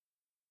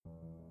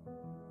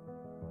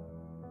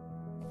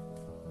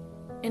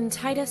In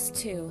Titus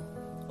 2,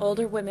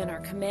 older women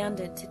are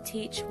commanded to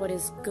teach what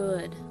is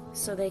good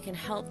so they can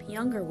help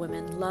younger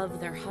women love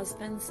their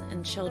husbands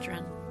and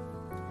children.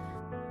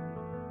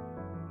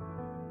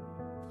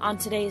 On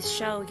today's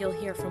show, you'll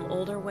hear from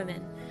older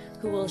women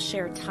who will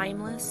share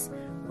timeless,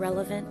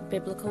 relevant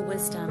biblical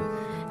wisdom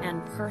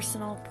and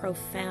personal,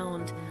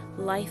 profound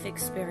life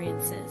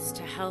experiences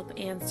to help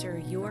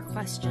answer your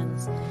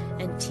questions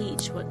and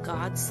teach what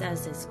God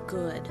says is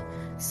good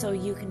so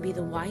you can be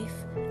the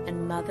wife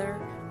and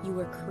mother you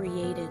were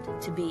created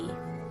to be.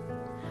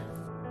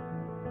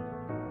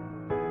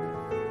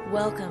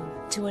 Welcome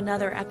to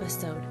another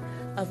episode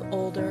of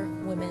Older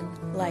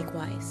Women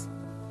Likewise.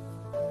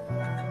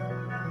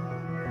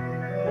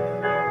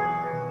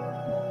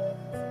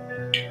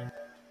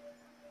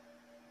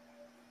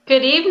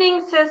 Good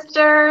evening,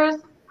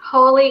 sisters,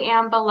 holy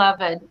and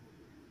beloved.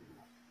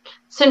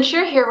 Since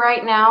you're here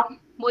right now,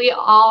 we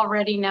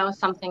already know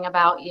something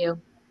about you.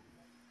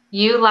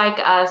 You, like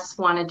us,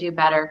 want to do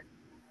better.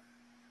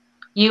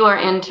 You are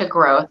into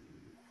growth.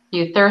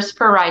 You thirst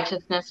for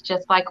righteousness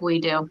just like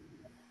we do.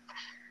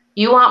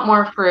 You want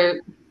more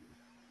fruit.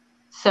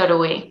 So do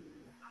we.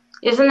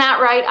 Isn't that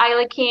right,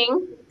 Isla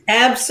King?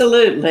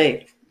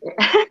 Absolutely.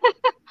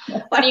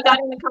 What do you got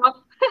in the coffee?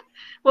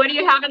 What do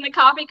you have in the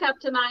coffee cup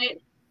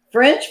tonight?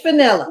 French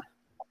vanilla.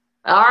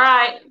 All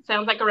right.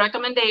 Sounds like a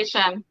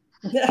recommendation.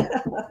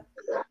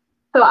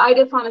 So I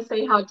just want to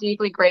say how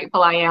deeply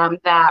grateful I am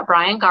that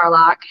Brian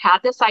Garlock had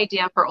this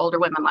idea for Older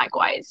Women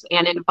Likewise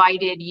and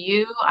invited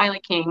you, Isla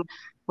King,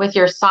 with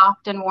your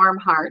soft and warm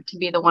heart to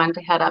be the one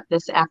to head up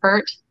this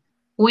effort.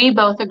 We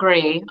both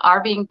agree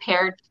our being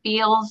paired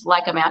feels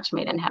like a match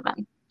made in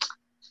heaven.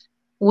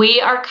 We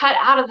are cut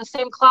out of the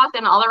same cloth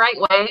in all the right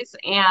ways,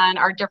 and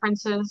our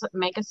differences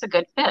make us a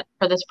good fit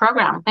for this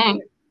program, I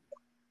think.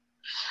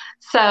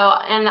 So,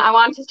 and I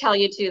want to tell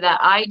you too that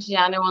I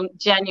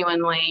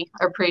genuinely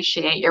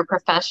appreciate your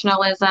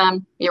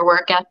professionalism, your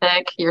work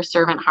ethic, your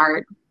servant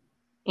heart,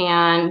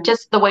 and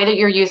just the way that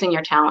you're using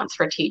your talents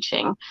for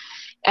teaching.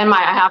 And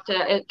I have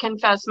to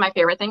confess, my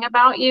favorite thing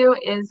about you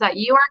is that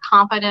you are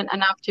confident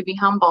enough to be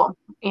humble.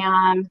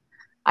 And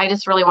I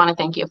just really want to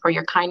thank you for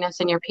your kindness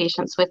and your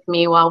patience with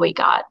me while we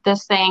got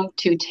this thing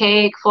to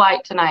take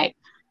flight tonight.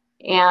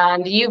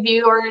 And you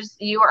viewers,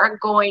 you are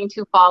going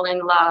to fall in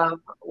love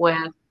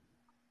with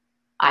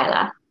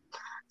Isla.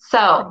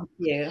 So,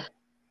 yeah.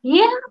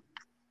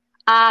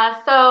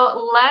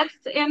 So let's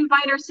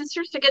invite our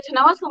sisters to get to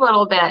know us a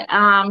little bit.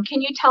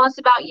 Can you tell us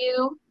about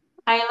you,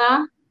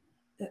 Isla?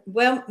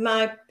 Well,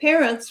 my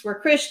parents were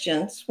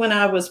Christians when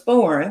I was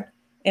born,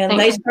 and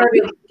they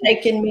started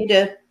taking me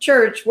to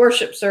church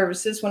worship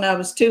services when I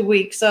was 2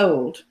 weeks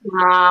old.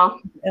 Wow.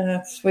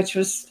 Which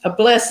was a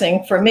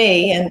blessing for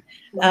me. And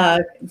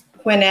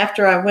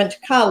after I went to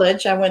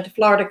college, I went to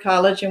Florida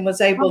College and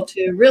was able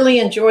to really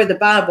enjoy the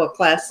Bible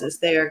classes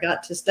there.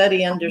 Got to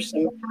study under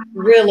some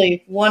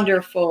really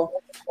wonderful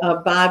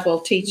Bible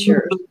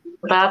teachers.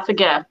 That's a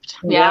gift.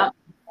 Yeah.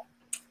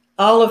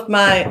 All of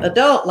my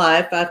adult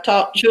life, I've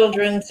taught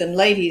children's and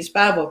ladies'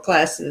 Bible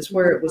classes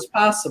where it was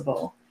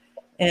possible.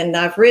 And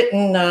I've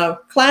written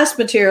class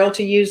material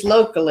to use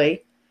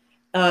locally.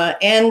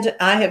 And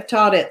I have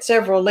taught at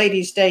several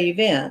Ladies' Day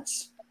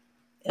events.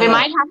 We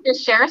might have to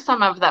share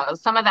some of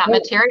that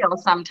material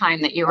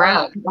sometime that you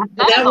wrote.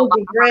 That would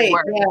be great.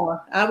 Yeah,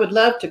 I would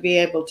love to be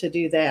able to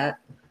do that.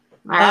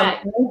 All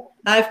right.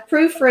 I've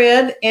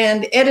proofread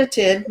and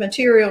edited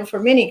material for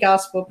many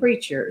gospel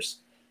preachers.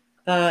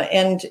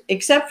 And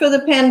except for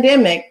the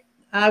pandemic,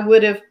 I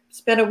would have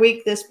spent a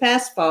week this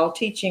past fall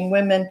teaching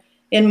women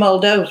in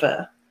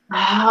Moldova.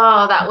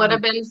 Oh, that would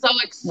have been so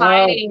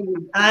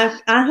exciting. Well,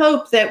 I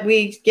hope that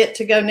we get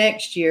to go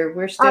next year.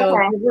 We're still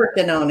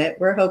working on it.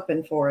 We're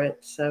hoping for it.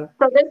 So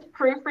this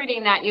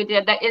proofreading that you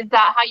did, is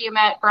that how you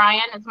met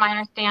Brian, is my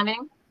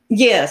understanding?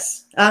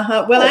 Yes.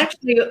 Well,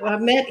 actually, I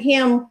met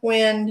him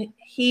when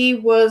he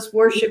was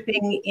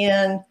worshiping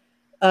in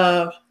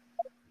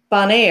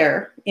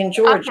Bonaire in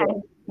Georgia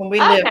when we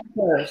lived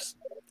first.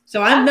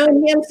 So I've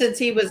known him since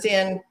he was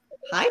in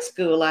high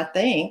school, I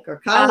think, or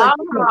college.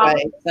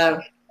 Anyway,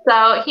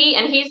 So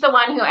he's the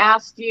one who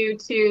asked you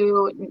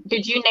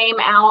did you name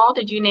OWL?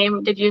 Did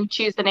you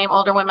choose the name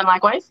Older Women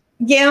Likewise?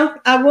 Yeah,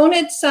 I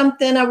wanted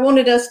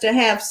us to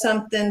have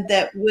something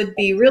that would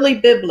be really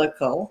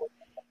biblical.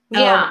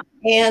 Yeah.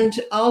 And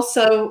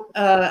also,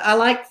 I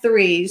like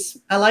threes.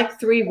 I like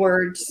 3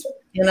 words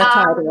in a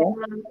title.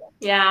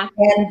 Yeah.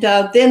 And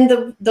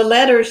then the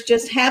letters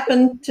just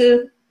happen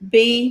to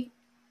be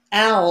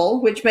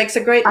OWL, which makes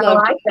a great logo.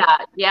 I like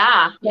that.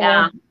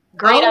 Yeah.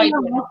 Great idea.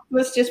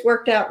 This just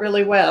worked out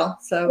really well.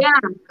 So yeah,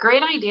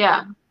 great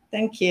idea.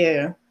 Thank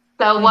you.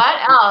 So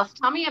what else?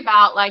 Tell me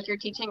about like your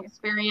teaching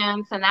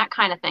experience and that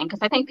kind of thing, because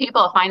I think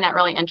people find that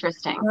really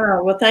interesting.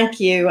 Oh, well, thank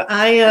you.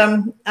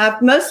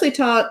 I've mostly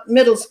taught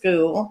middle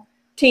school,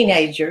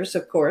 teenagers,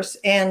 of course,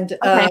 and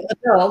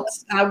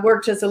adults. I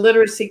worked as a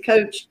literacy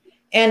coach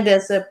and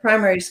as a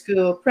primary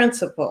school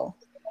principal.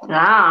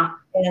 Ah.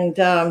 And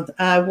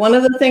one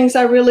of the things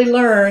I really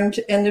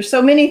learned, and there's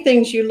so many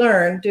things you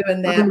learn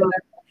doing that,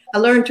 but I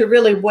learned to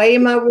really weigh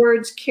my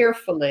words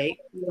carefully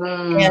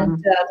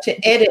and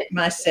to edit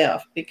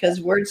myself,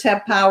 because words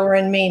have power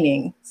and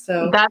meaning.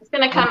 So that's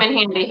going to come in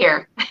handy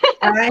here.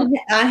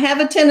 I have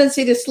a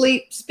tendency to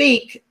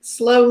speak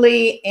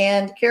slowly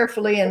and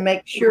carefully and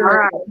make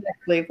sure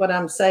exactly what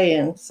I'm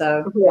saying.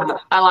 So yeah,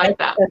 I like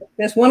that.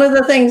 That's one of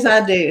the things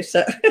I do.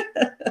 So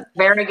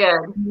very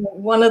good.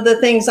 One of the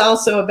things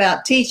also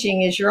about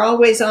teaching is you're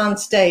always on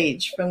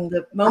stage from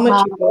the moment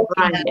you walk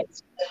in.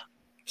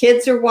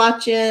 Kids are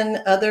watching,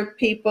 other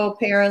people,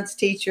 parents,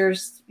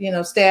 teachers,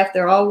 staff,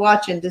 they're all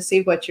watching to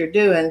see what you're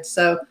doing.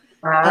 So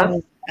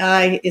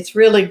it's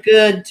really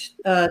good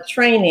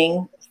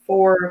training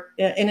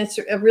and it's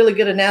a really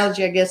good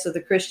analogy, I guess, of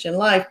the Christian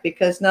life,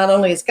 because not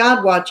only is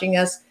God watching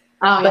us,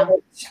 but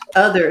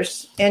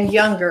others and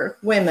younger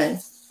women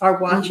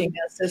are watching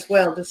us as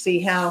well to see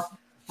how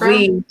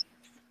we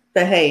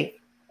behave.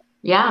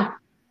 Yeah,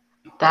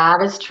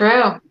 that is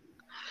true.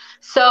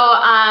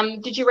 So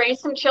did you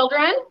raise some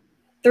children?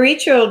 3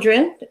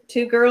 children,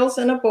 2 girls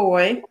and a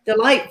boy.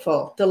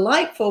 Delightful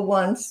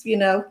ones,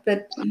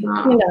 but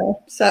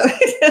so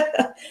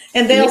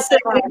and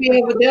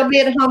they'll be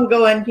at home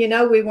going,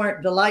 we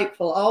weren't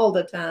delightful all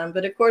the time,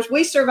 but of course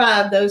we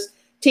survived those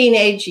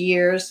teenage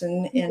years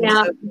and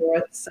so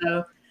forth.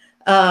 So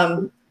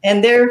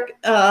and they're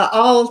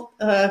all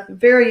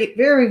very,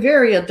 very,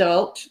 very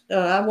adult.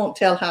 I won't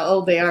tell how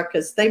old they are,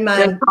 because they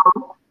mind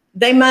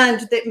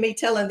me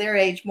telling their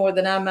age more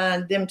than I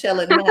mind them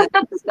telling mine.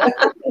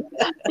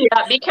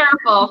 Yeah, be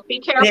careful.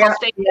 Be careful. Yeah,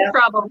 stay in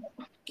trouble.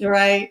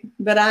 Right.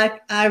 But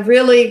I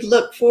really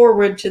look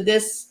forward to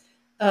this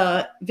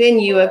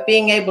venue of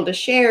being able to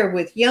share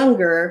with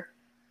younger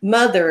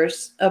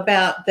mothers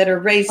that are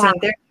raising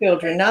their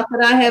children. Not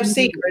that I have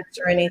secrets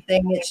or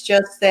anything. It's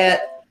just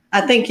that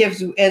I think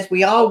as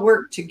we all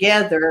work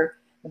together,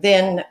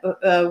 then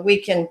we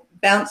can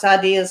bounce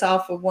ideas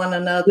off of one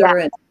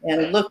another,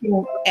 and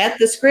looking at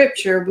the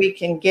scripture, we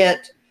can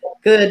get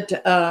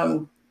good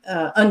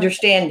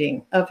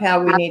understanding of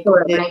how we need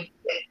to do.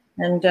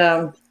 And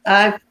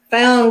I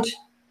found,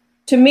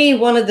 to me,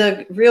 one of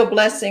the real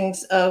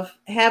blessings of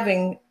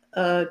having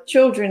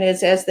children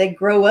is as they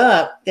grow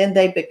up, then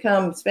they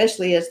become,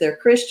 especially as they're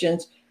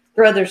Christians,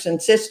 brothers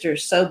and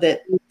sisters, so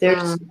that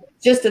there's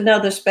just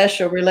another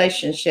special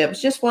relationship.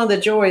 It's just one of the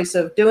joys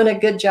of doing a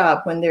good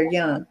job when they're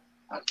young.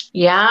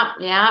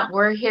 Yeah.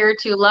 We're here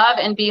to love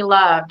and be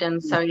loved.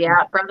 And so,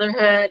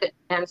 brotherhood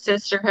and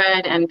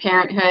sisterhood and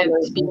parenthood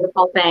is a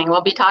beautiful thing.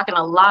 We'll be talking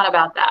a lot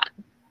about that.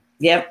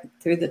 Yep,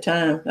 through the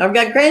time. I've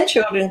got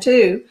grandchildren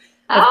too.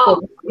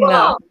 Cool.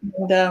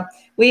 And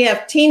we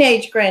have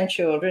teenage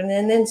grandchildren,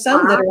 and then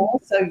some that are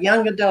also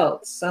young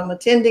adults, some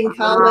attending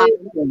college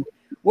and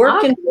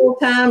working full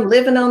time,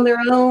 living on their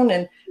own.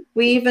 And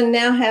we even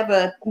now have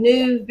a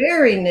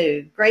very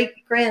new great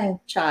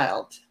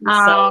grandchild.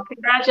 So,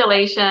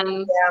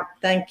 congratulations. Yeah,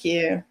 thank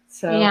you.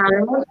 So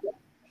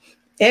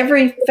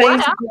every phase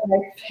of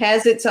life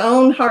has its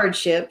own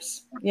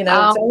hardships, its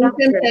own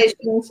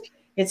temptations,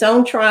 its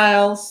own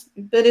trials,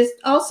 but it's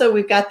also,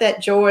 we've got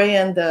that joy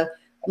and the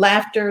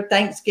laughter,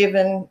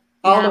 Thanksgiving,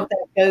 all of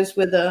that goes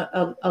with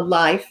a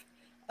life.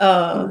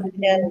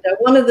 And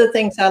one of the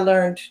things I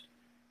learned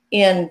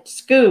in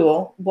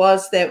school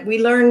was that we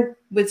learn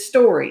with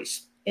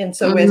stories. And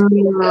so as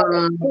we tell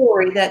a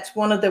story, that's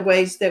one of the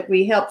ways that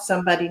we help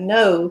somebody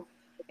know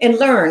and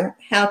learn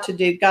how to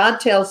do. God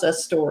tells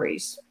us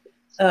stories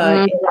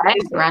story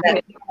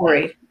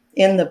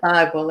in the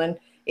Bible. And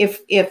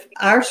if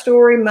our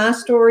story, my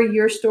story,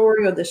 your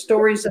story, or the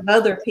stories of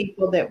other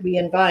people that we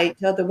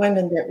invite, other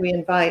women that we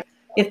invite,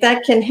 if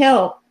that can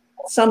help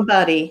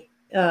somebody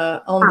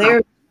on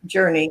their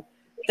journey,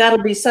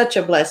 that'll be such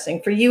a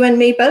blessing for you and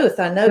me both.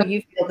 I know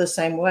you feel the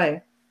same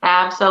way.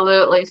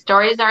 Absolutely.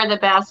 Stories are the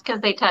best because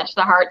they touch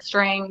the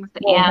heartstrings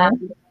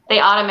and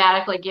they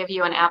automatically give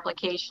you an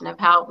application of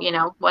how,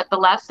 what the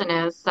lesson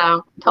is.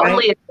 So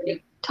totally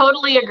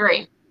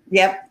agree.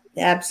 Yep,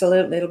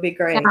 absolutely. It'll be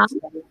great.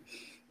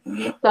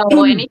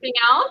 So anything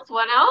else?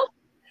 What else?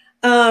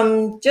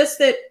 Just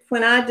that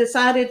when I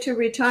decided to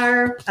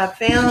retire, I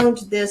found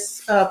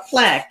this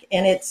plaque,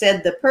 and it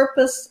said, "The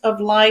purpose of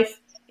life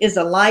is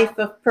a life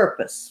of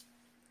purpose."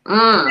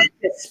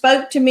 It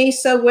spoke to me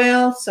so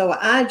well. So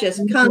I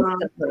just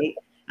constantly,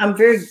 I'm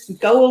very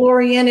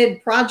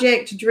goal-oriented,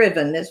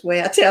 project-driven, is the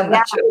way I tell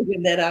my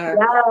children that are.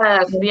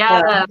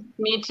 Yes,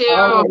 me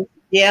too.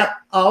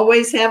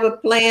 Always have a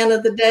plan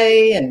of the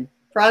day and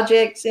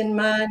projects in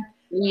mind.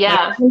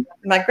 Yeah.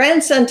 My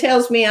grandson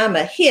tells me I'm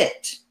a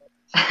hit.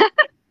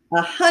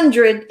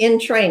 100 in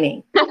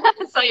training.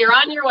 So you're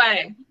on your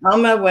way.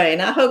 On my way.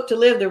 And I hope to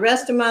live the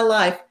rest of my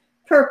life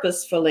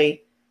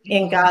purposefully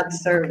in God's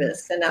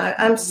service. And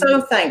I'm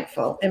so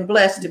thankful and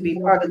blessed to be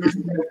part of this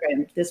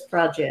program, this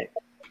project.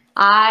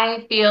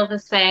 I feel the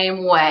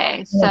same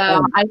way.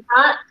 So I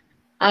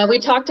thought we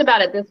talked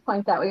about at this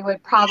point that we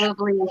would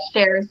probably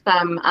share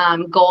some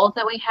goals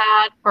that we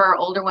had for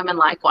older women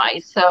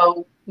likewise.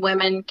 So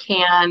women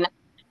can,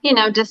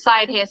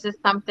 decide, hey, is this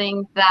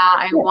something that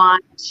I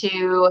want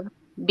to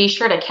be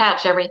sure to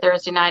catch every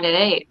Thursday night at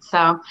 8?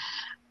 So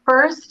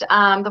first,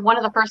 one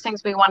of the first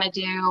things we want to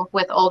do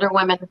with older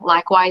women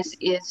likewise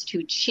is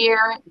to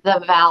cheer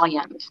the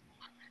valiant.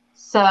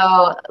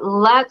 So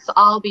let's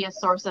all be a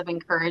source of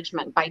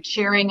encouragement by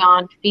cheering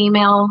on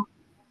female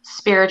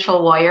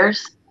spiritual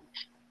warriors.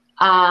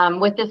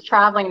 With this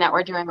traveling that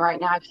we're doing right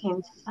now, I've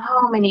seen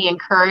so many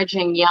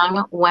encouraging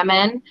young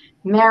women,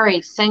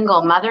 married,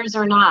 single, mothers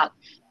or not,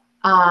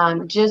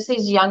 just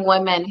these young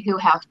women who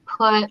have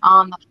put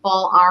on the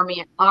full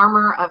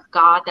armor of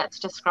God that's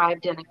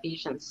described in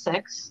Ephesians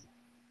 6.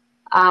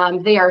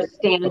 They are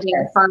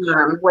standing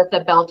firm with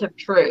the belt of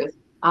truth.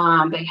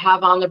 They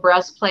have on the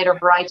breastplate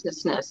of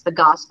righteousness, the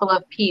gospel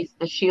of peace,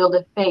 the shield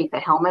of faith, the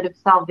helmet of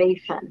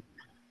salvation,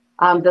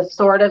 the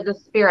sword of the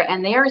Spirit,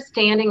 and they are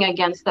standing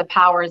against the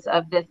powers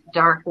of this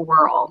dark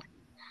world.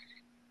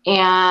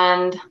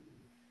 And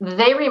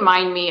they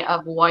remind me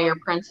of warrior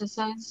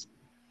princesses,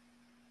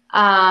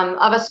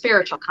 of a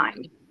spiritual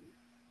kind,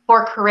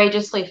 for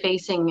courageously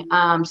facing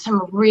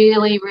some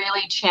really,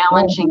 really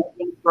challenging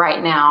things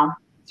right now.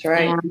 That's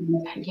right.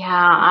 And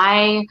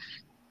yeah,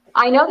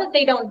 I know that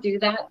they don't do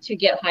that to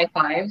get high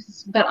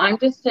fives, but I'm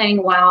just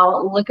saying,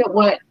 wow, look at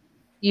what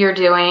you're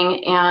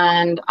doing.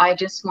 And I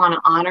just want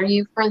to honor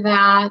you for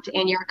that.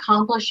 And you're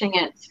accomplishing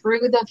it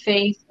through the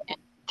faith,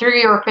 through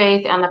your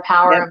faith and the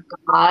power of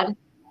God.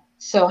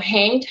 So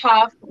hang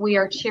tough. We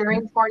are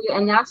cheering for you.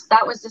 And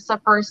that was just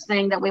the first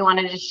thing that we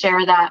wanted to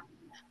share, that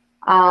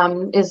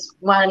is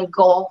one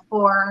goal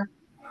for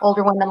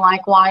older women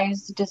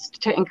likewise,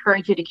 just to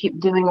encourage you to keep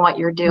doing what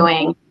you're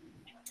doing.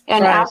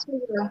 And as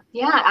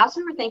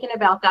we were thinking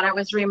about that, I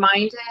was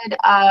reminded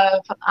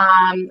of,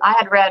 I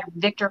had read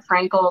Viktor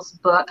Frankl's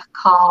book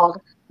called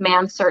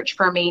Man's Search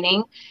for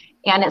Meaning.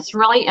 And it's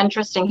really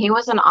interesting. He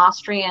was an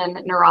Austrian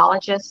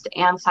neurologist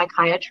and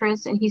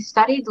psychiatrist, and he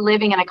studied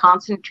living in a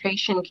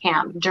concentration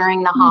camp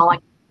during the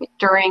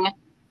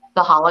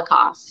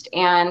Holocaust.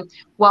 And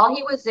while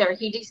he was there,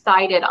 he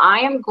decided,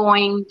 I am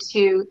going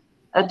to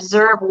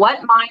observe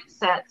what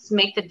mindsets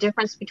make the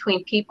difference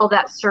between people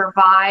that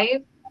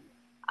survive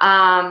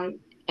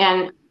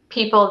and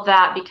people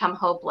that become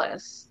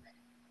hopeless.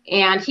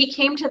 And he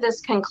came to this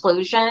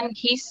conclusion.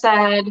 He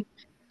said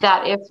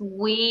that if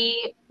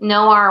we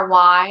know our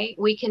why,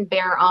 we can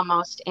bear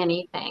almost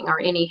anything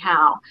or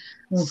anyhow.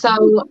 Mm-hmm.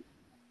 So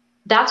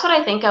that's what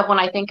I think of when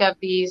I think of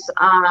these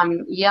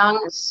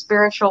young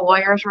spiritual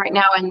warriors right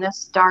now in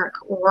this dark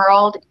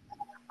world.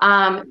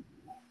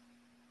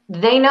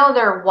 They know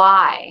their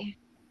why.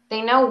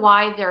 They know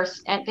why they're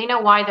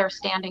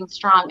standing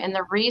strong. And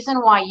the reason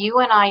why you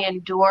and I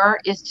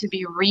endure is to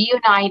be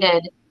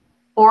reunited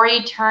for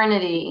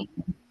eternity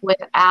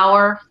with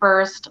our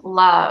first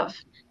love.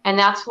 And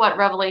that's what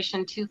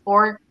Revelation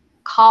 2:4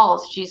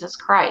 calls Jesus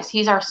Christ.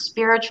 He's our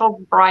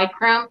spiritual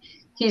bridegroom.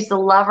 He's the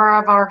lover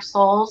of our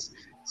souls.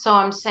 So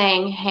I'm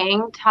saying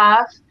hang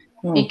tough,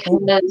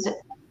 because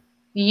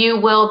you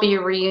will be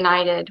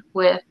reunited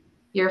with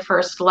your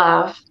first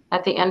love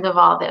at the end of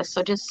all this.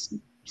 So just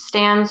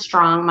stand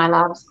strong, my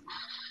loves.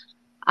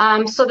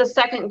 So the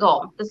second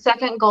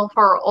goal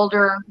for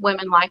older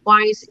women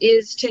likewise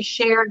is to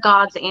share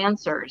God's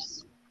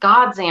answers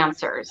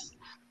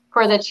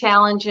for the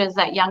challenges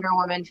that younger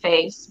women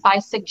face by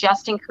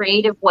suggesting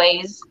creative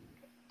ways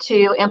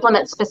to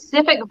implement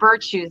specific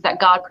virtues that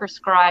God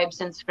prescribes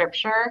in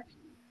Scripture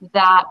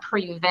that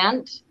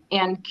prevent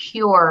and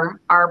cure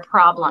our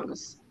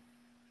problems.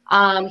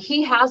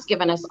 He has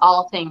given us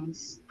all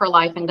things for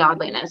life and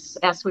godliness,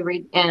 as we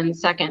read in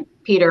 2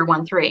 Peter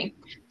 1:3.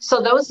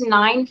 So those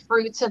 9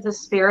 fruits of the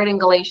Spirit in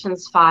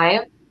Galatians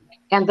 5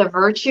 and the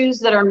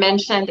virtues that are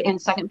mentioned in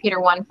 2 Peter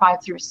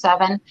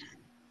 1:5-7,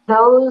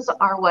 those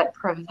are what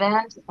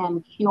prevent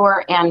and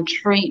cure and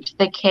treat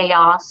the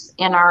chaos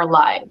in our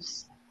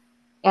lives.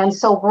 And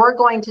so we're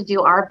going to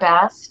do our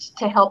best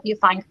to help you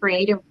find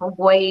creative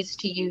ways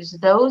to use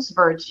those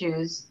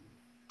virtues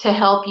to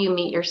help you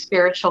meet your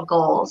spiritual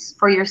goals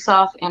for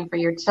yourself and for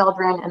your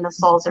children and the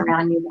souls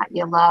around you that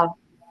you love.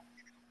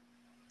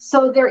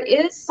 So there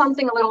is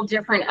something a little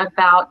different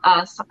about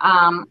us.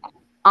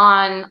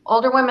 On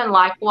Older Women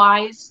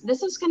Likewise,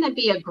 this is going to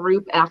be a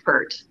group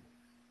effort.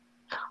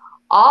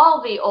 All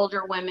the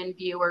older women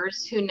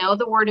viewers who know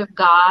the Word of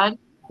God,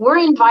 we're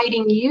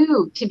inviting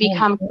you to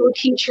become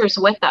co-teachers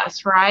with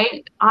us,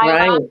 right?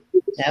 Right,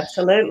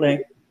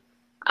 absolutely.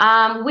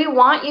 We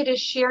want you to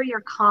share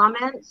your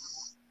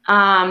comments we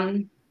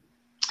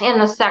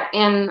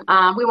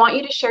want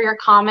you to share your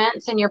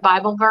comments and your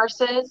Bible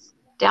verses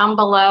down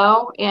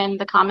below in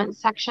the comments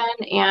section,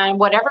 and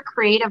whatever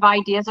creative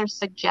ideas or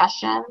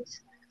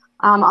suggestions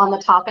on the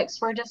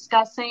topics we're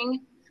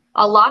discussing.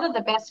 A lot of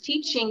the best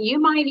teaching you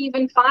might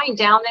even find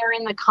down there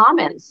in the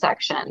comments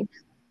section.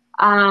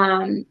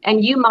 And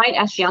you might,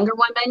 as younger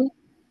women,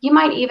 you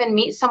might even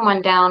meet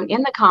someone down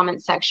in the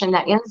comments section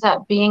that ends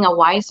up being a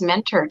wise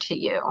mentor to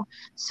you.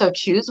 So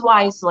choose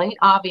wisely,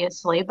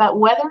 obviously, but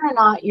whether or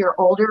not you're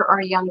older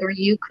or younger,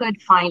 you could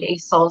find a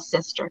soul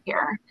sister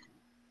here.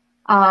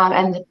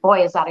 And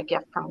boy, is that a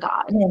gift from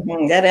God.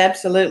 Mm-hmm. That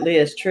absolutely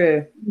is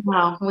true.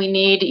 Well, we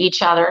need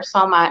each other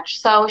so much.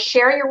 So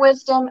share your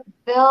wisdom,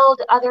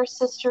 build other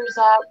sisters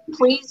up.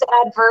 Please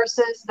add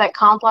verses that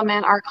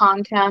complement our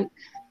content.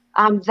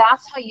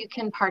 That's how you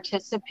can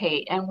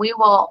participate. And we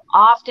will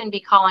often be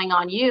calling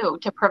on you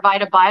to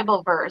provide a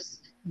Bible verse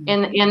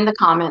in the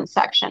comments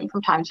section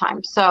from time to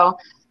time. So,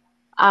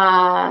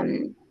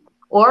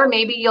 or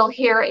maybe you'll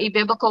hear a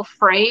biblical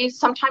phrase.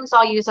 Sometimes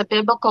I'll use a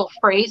biblical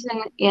phrase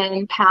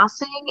in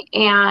passing,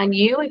 and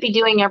you would be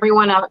doing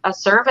everyone a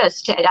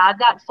service to add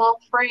that full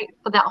phrase,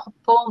 that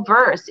full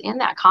verse in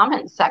that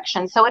comment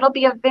section. So it'll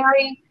be a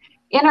very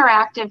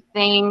interactive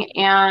thing,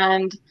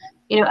 and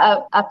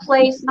a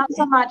place, not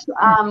so much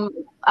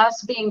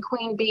us being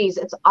queen bees.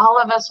 It's all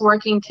of us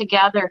working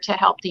together to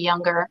help the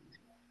younger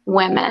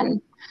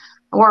women.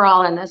 We're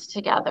all in this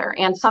together.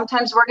 And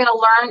sometimes we're going to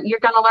learn, you're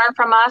going to learn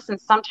from us, and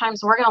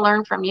sometimes we're going to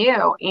learn from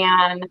you.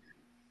 And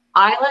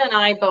Isla and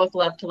I both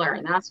love to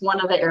learn. That's one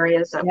of the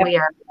areas that we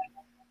are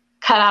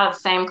cut out of the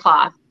same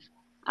cloth.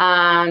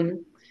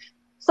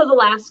 So the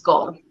last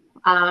goal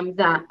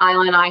that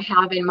Isla and I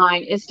have in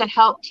mind is to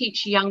help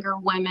teach younger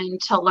women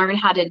to learn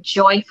how to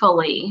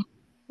joyfully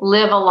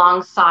live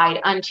alongside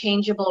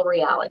unchangeable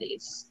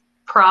realities,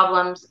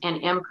 problems,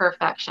 and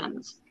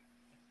imperfections.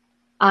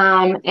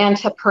 And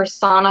to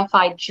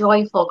personify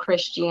joyful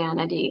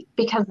Christianity,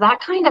 because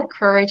that kind of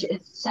courage is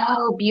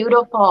so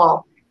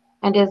beautiful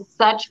and is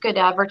such good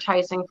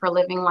advertising for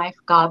living life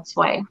God's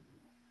way.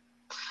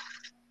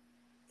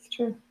 It's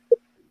true.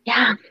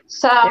 Yeah.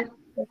 So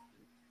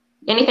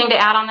anything to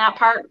add on that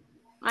part,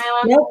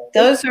 Isla? Nope,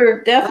 those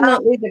are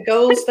definitely the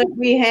goals that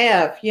we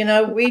have.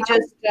 We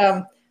just,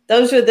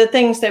 those are the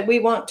things that we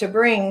want to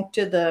bring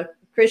to the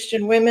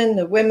Christian women,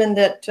 the women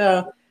that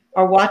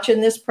are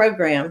watching this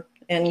program.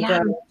 And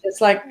just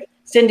like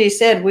Cindy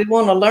said, we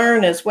want to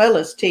learn as well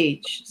as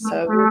teach.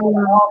 So we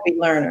want to all be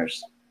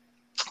learners.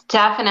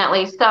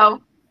 Definitely.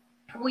 So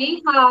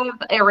we have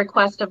a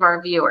request of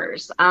our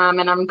viewers,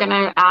 and I'm going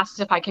to ask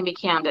if I can be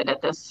candid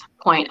at this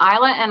point.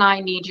 Isla and I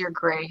need your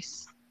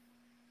grace.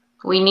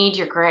 We need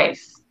your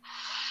grace.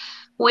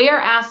 We are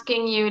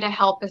asking you to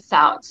help us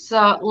out.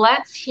 So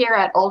let's here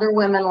at Older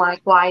Women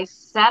Likewise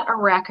set a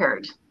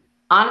record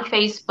on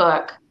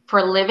Facebook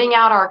for living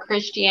out our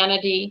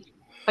Christianity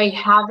by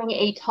having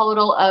a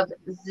total of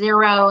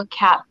 0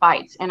 cat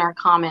bites in our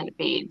comment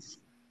feeds.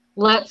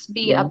 Let's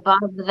be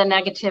above the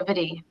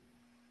negativity.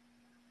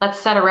 Let's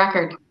set a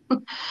record.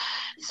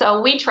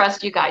 So we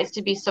trust you guys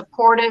to be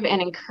supportive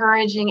and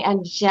encouraging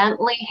and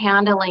gently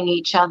handling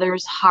each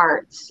other's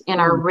hearts in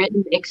our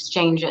written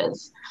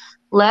exchanges.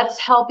 Let's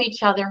help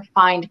each other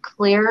find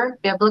clear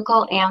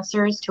biblical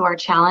answers to our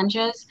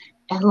challenges,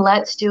 and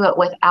let's do it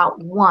without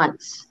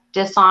once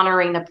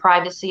dishonoring the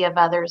privacy of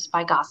others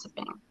by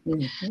gossiping.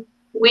 Mm-hmm.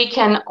 We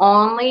can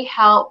only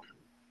help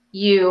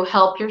you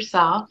help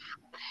yourself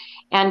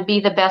and be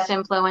the best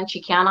influence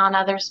you can on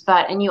others.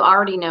 And you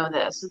already know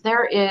this,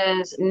 there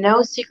is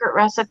no secret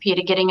recipe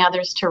to getting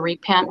others to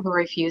repent who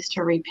refuse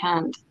to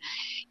repent.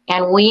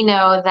 And we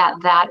know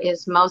that that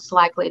is most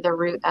likely the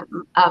root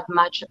of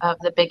much of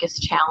the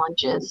biggest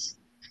challenges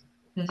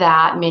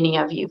that many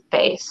of you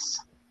face.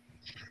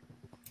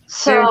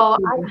 So,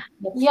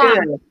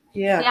 good.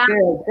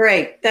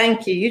 Great.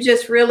 Thank you. You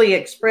just really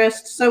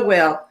expressed so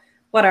well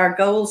what our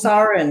goals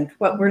are and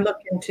what we're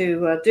looking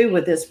to do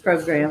with this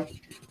program.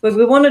 But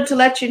we wanted to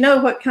let you know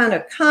what kind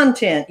of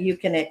content you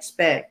can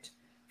expect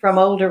from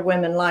Older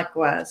Women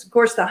Likewise. Of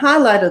course, the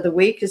highlight of the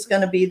week is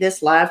going to be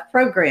this live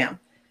program.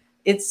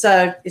 It's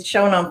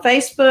shown on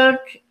Facebook,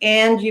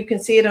 and you can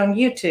see it on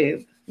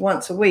YouTube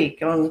once a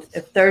week on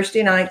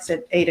Thursday nights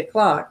at 8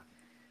 o'clock.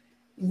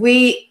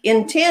 We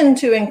intend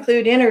to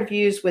include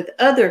interviews with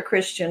other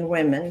Christian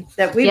women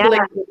that we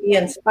believe will be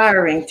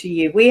inspiring to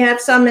you. We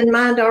have some in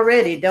mind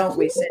already, don't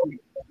we, Cindy?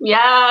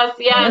 Yes.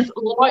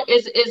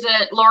 Is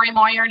it Lori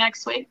Moyer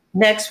next week?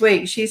 Next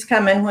week. She's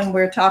coming when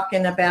we're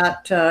talking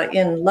about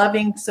in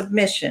loving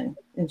submission.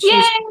 And she's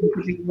going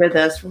to be with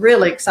us.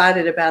 Really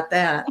excited about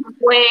that.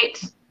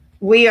 Wait.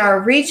 We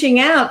are reaching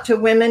out to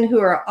women who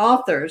are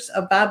authors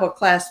of Bible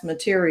class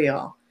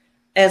material,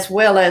 as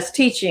well as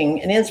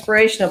teaching and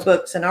inspirational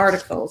books and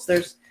articles.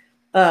 There's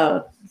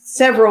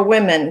several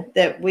women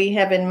that we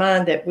have in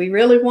mind that we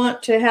really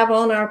want to have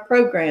on our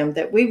program,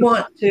 that we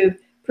want to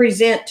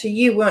present to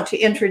you, want to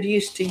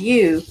introduce to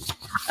you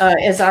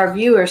as our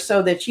viewers,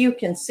 so that you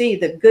can see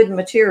the good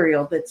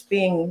material that's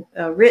being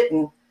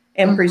written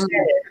and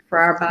presented for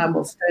our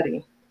Bible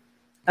study.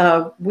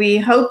 We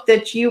hope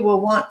that you will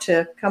want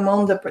to come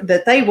on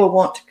that they will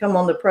want to come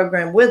on the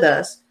program with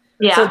us,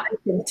 so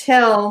they can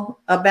tell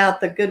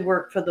about the good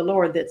work for the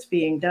Lord that's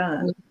being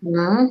done.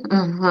 On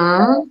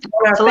our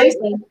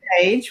Facebook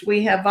page,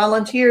 we have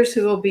volunteers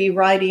who will be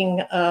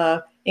writing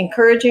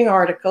encouraging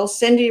articles.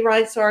 Cindy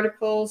writes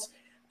articles.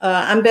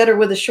 I'm better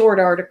with a short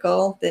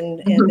article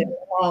than a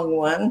long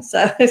one.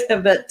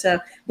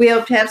 But we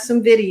hope to have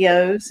some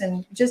videos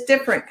and just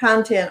different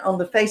content on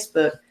the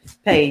Facebook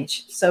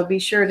page. So be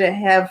sure to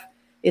have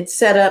it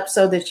set up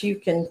so that you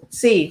can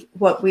see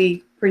what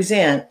we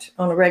present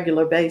on a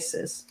regular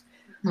basis.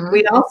 Mhm.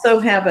 We also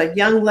have a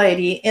young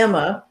lady,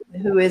 Emma,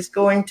 who is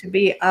going to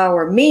be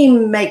our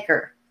meme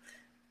maker.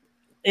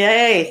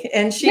 Yay.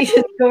 And she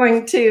is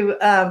going to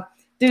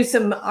do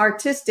some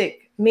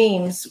artistic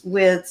memes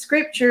with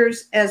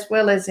scriptures as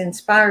well as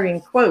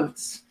inspiring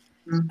quotes.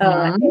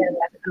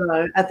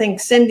 I think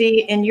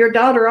Cindy and your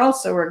daughter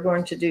also are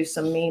going to do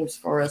some memes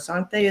for us,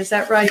 aren't they? Is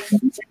that right?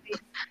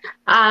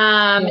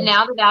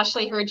 Now that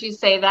Ashley heard you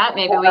say that,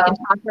 maybe we can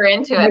talk her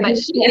into it. But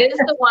she is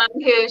the one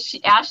who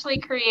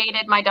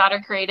my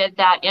daughter created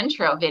that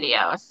intro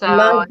video. So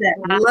love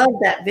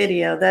that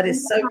video. That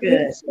is so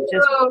good.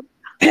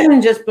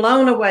 Just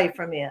blown away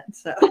from it.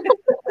 So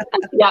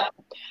yeah.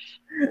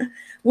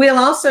 We'll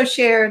also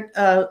share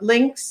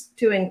links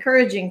to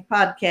encouraging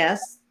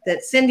podcasts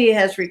that Cindy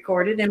has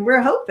recorded, and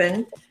we're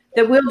hoping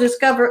that we'll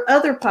discover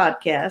other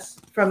podcasts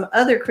from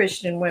other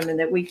Christian women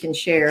that we can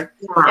share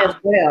as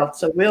well.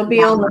 So we'll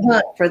be on the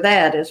hunt for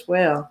that as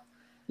well.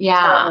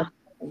 Yeah.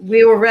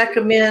 We will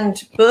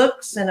recommend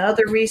books and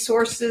other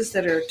resources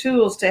that are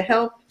tools to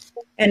help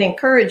and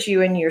encourage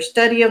you in your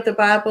study of the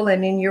Bible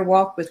and in your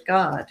walk with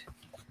God.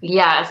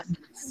 Yes.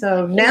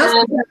 So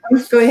now,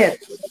 go ahead.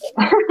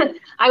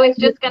 I was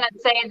just going to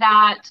say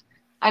that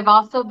I've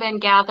also been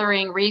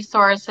gathering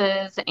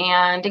resources,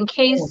 and in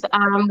case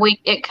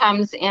it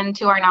comes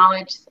into our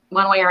knowledge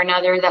one way or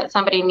another that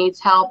somebody needs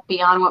help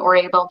beyond what we're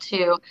able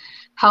to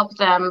help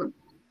them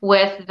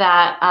with,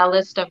 that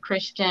list of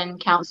Christian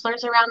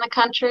counselors around the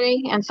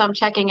country. And so I'm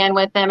checking in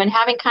with them and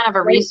having kind of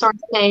a resource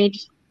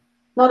page,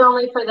 not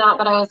only for that,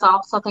 but I was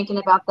also thinking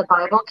about the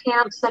Bible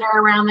camps that are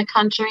around the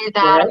country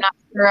that I'm not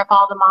sure if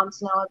all the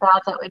moms know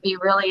about. That would be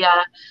really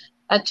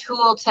a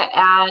tool to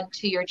add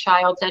to your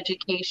child's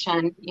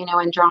education,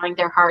 and drawing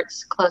their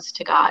hearts close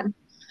to God.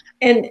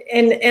 And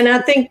I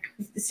think,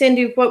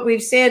 Cindy, what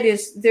we've said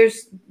is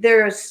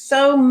there is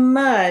so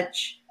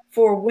much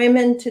for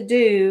women to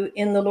do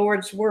in the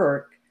Lord's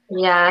work.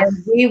 Yes.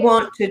 And we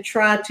want to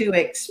try to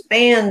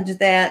expand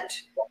that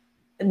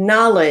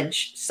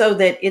knowledge so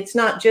that it's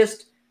not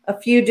just a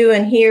few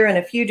doing here and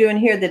a few doing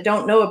here that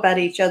don't know about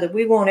each other.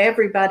 We want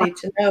everybody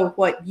to know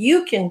what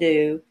you can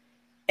do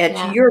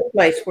at your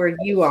place where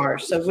you are.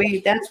 So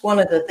that's one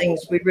of the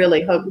things we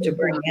really hope to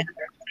bring in.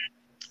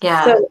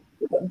 Yeah. So,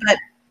 but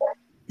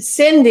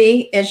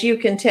Cindy, as you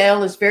can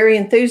tell, is very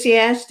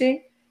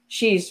enthusiastic.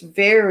 She's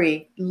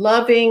very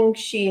loving.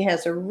 She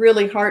has a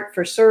really heart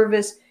for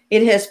service.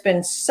 It has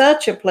been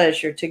such a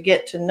pleasure to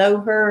get to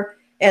know her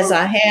as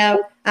I have.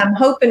 I'm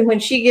hoping when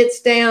she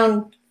gets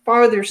down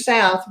farther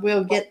south,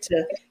 we'll get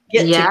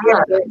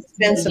together and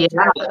spend some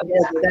time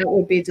together. That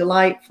would be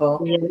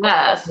delightful.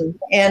 Yes.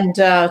 And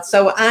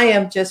so I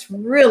am just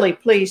really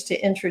pleased to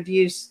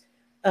introduce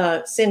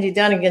Cindy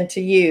Dunnigan to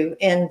you.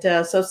 And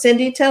so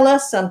Cindy, tell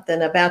us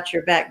something about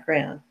your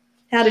background.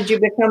 How did you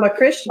become a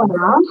Christian?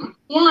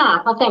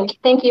 Yeah, well,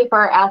 thank you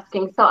for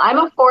asking. So I'm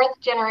a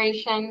fourth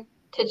generation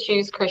to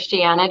choose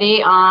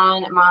Christianity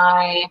on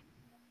my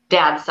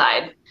dad's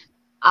side.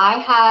 I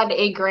had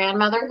a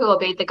grandmother who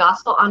obeyed the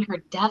gospel on her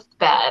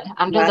deathbed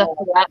under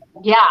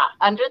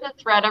the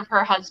threat of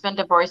her husband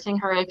divorcing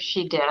her if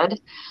she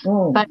did.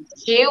 But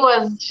she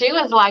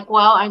was like,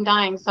 well, I'm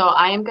dying, so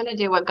I am going to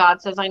do what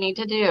God says I need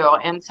to do.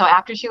 And so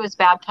after she was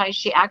baptized,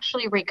 she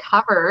actually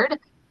recovered,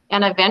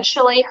 and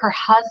eventually her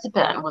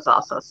husband was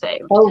also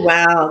saved. Oh,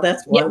 wow.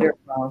 That's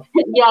wonderful.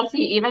 Yes,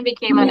 he even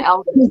became an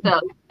elder. So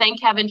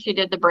thank heaven she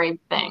did the brave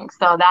thing.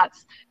 So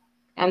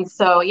I'm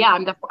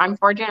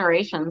 4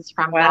 generations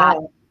from that.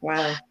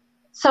 Wow.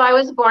 So I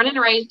was born and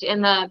raised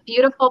in the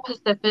beautiful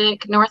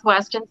Pacific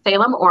Northwest in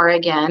Salem,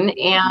 Oregon,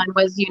 and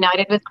was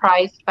united with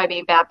Christ by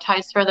being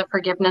baptized for the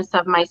forgiveness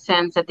of my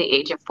sins at the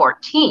age of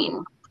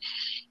 14,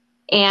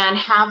 and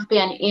have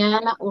been in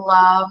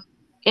love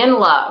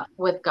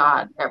with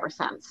God ever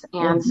since.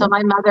 And so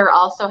my mother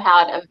also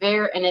had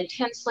an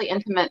intensely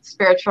intimate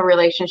spiritual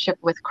relationship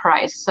with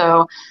Christ.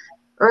 So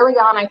early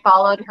on, I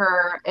followed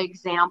her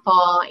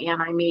example,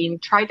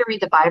 and tried to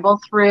read the Bible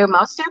through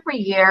most every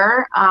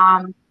year,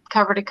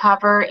 cover to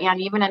cover,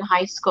 and even in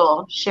high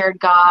school, shared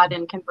God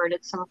and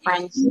converted some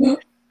friends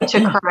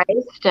to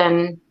Christ.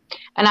 And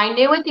I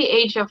knew at the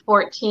age of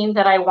 14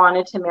 that I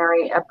wanted to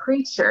marry a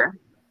preacher,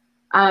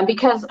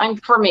 because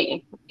for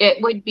me,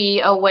 it would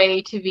be a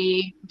way to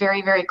be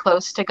very, very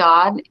close to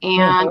God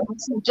and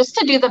just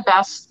to do the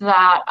best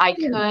that I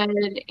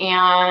could.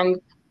 And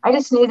I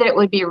just knew that it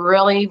would be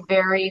really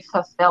very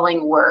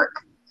fulfilling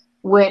work,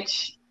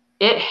 which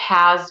it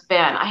has been.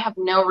 I have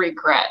no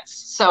regrets.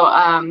 So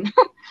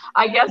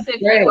I guess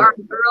if you were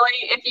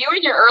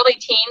in your early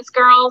teens,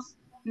 girls,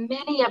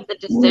 many of the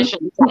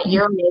decisions that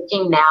you're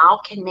making now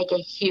can make a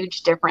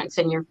huge difference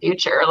in your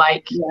future,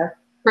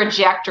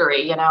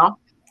 trajectory,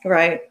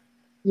 Right.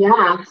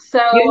 Yeah. So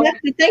you have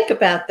to think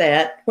about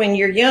that when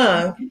you're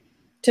young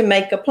to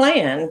make a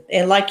plan,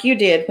 and like you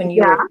did when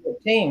you were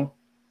 14.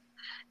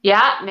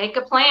 Yeah, make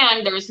a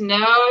plan. There's no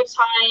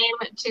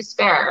time to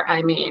spare.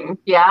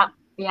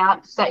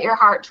 Set your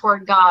heart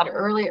toward God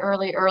early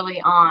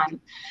on.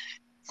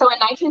 So in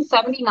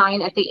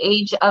 1979, at the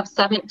age of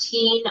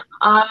 17,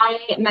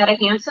 I met a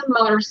handsome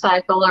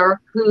motorcycler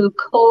who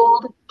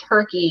cold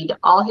turkeyed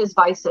all his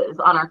vices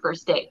on our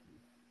first date.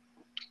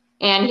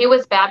 And he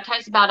was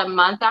baptized about a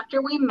month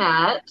after we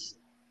met.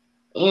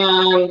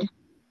 And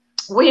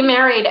we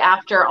married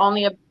after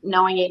only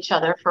knowing each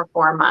other for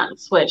 4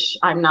 months, which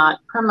I'm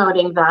not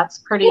promoting. That's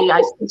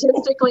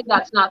statistically,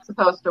 that's not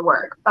supposed to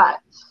work. But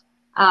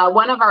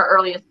one of our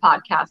earliest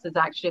podcasts is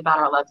actually about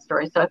our love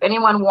story. So if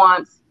anyone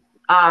wants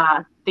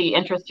the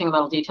interesting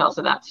little details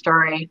of that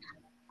story,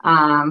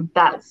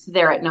 that's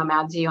there at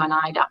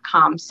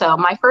nomadsyouandI.com. So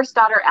my first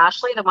daughter,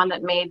 Ashley, the one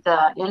that made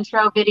the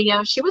intro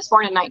video, she was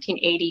born in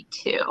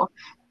 1982.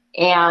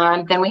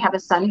 And then we have a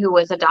son who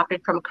was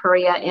adopted from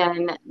Korea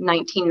in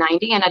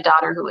 1990 and a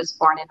daughter who was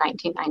born in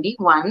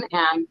 1991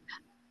 and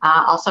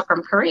also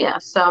from Korea.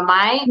 So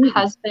my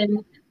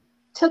husband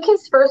took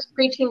his first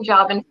preaching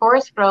job in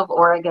Forest Grove,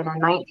 Oregon in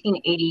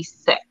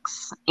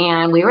 1986.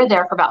 And we were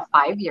there for about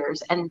 5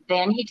 years. And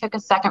then he took a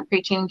second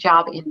preaching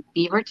job in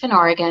Beaverton,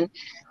 Oregon,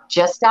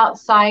 just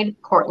outside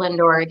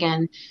Portland,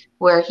 Oregon,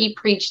 where he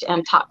preached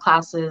and taught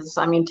classes.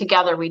 I mean,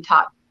 together we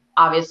taught,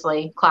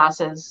 obviously,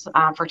 classes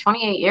for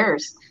 28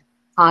 years.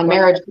 On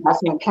marriage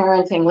counseling,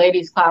 parenting,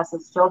 ladies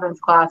classes, children's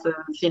classes,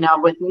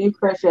 with new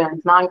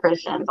Christians,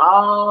 non-Christians,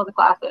 all the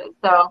classes.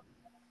 So,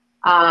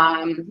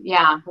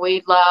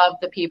 we love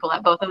the people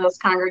at both of those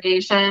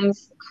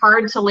congregations.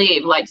 Hard to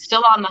leave, like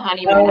still on the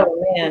honeymoon.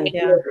 Oh, man,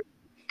 yeah.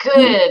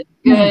 Good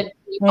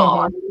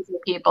people, amazing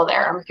people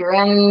there. If you're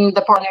in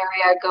the Portland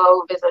area,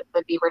 go visit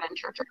the Beaverton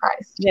Church of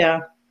Christ. Yeah.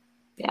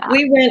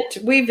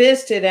 We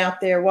visited out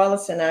there.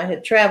 Wallace and I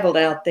had traveled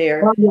out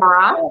there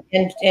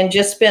and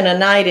just spent a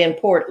night in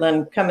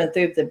Portland coming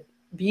through the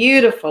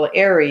beautiful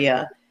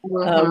area.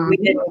 We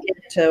didn't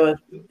get to,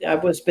 I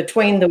was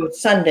between the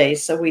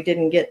Sundays, so we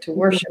didn't get to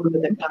worship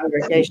with the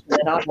congregation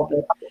at all.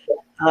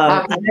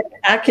 But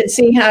I could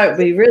see how it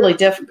would be really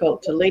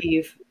difficult to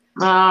leave.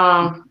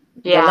 And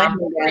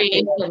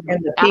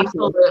the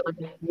people.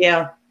 Absolutely.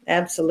 Yeah,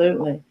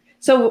 absolutely.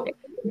 So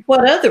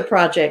what other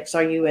projects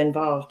are you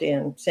involved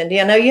in,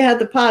 Cindy? I know you have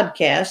the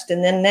podcast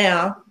and then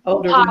now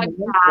Older Women.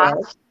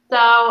 So,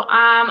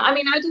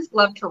 I just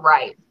love to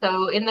write.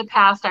 So in the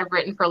past, I've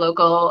written for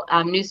local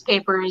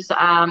newspapers.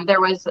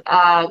 There was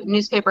a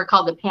newspaper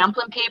called the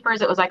Pamplin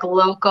Papers. It was like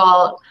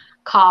local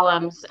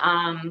columns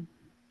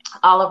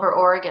all over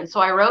Oregon.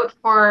 So I wrote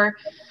for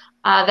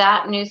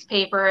that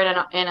newspaper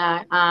in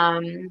a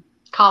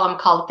column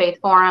called Faith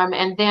Forum.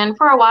 And then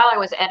for a while, I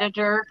was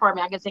editor for a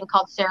magazine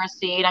called Sarah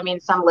Seed. I mean,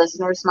 some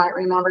listeners might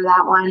remember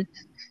that one.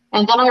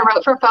 And then I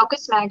wrote for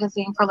Focus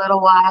Magazine for a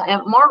little while.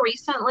 And more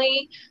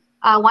recently,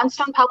 One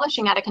Stone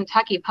Publishing out of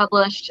Kentucky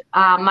published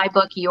my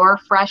book, Your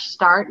Fresh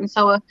Start. And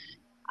so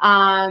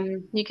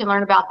you can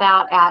learn about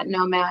that at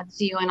Nomads,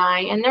 You and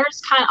I. And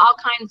there's all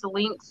kinds of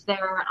links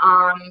there.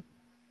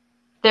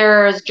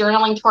 There's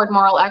Journaling Toward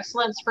Moral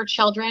Excellence for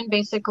Children.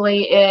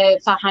 Basically,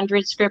 it's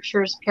 100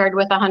 scriptures paired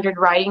with 100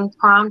 writing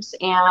prompts,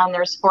 and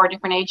there's 4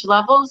 different age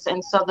levels.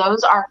 And so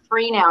those are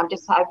free now.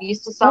 I've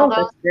used to sell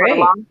those for a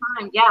long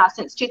time. Yeah,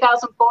 since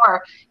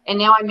 2004. And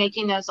now I'm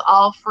making those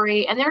all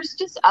free. And there's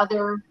just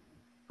other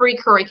free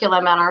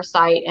curriculum on our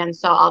site. And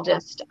so I'll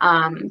just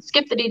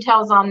skip the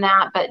details on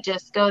that, but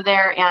just go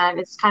there. And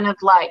it's kind of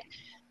like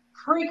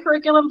free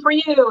curriculum for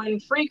you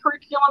and free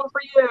curriculum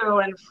for you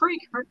and free,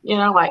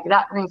 like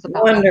that rings a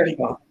bell.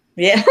 Wonderful.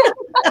 Yeah,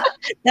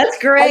 that's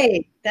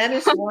great. That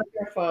is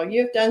wonderful.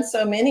 You've done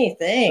so many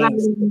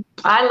things.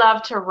 I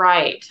love to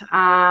write.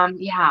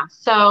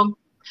 So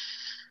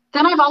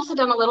then I've also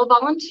done a little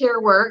volunteer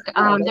work.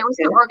 There was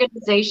an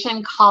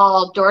organization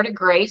called Door to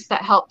Grace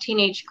that helped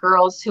teenage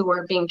girls who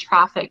were being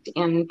trafficked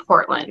in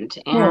Portland.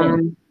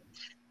 And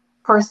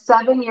for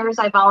 7 years,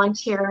 I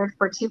volunteered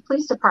for 2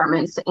 police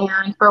departments.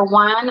 And for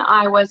one,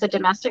 I was a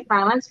domestic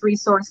violence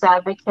resource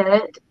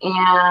advocate.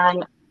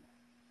 And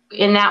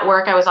in that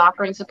work, I was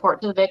offering support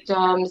to the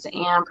victims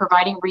and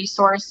providing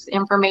resource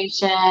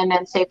information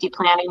and safety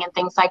planning and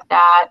things like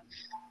that,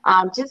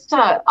 just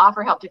to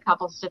offer help to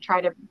couples to try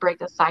to break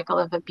the cycle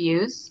of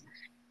abuse.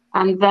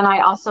 And then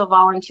I also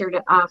volunteered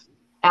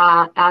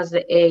as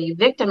a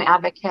victim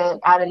advocate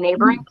at a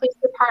neighboring police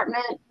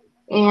department.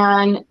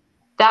 And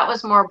that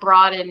was more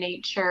broad in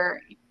nature,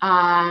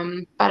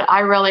 but I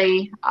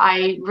really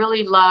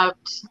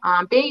loved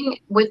being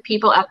with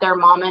people at their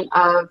moment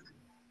of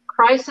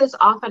crisis.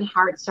 Often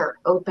hearts are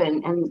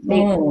open and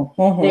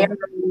they're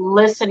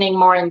listening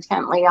more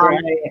intently on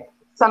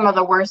some of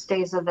the worst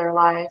days of their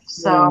life.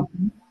 So,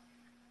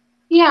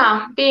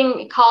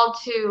 being called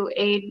to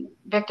aid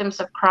victims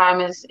of crime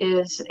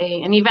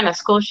and even a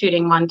school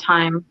shooting one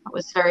time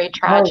was very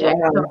tragic.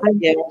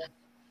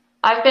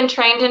 I've been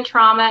trained in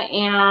trauma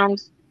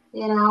and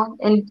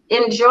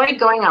enjoyed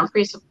going on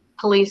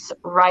police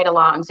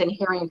ride-alongs and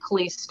hearing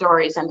police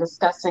stories and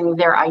discussing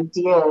their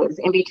ideas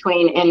in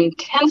between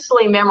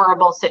intensely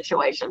memorable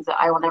situations that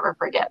I will never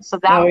forget. So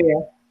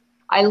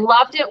I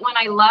loved it when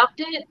I loved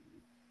it.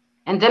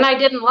 And then I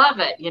didn't love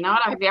it. You know,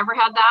 have you ever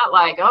had that?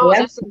 Like, oh,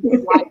 Yep. this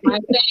is like my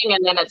thing.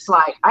 And then it's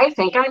like, I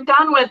think I'm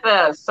done with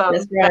this. So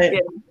That's right.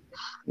 it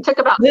took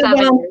about Move 7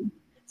 on. years.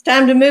 It's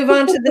time to move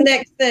on to the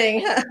next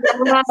thing.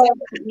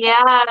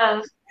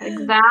 Yes,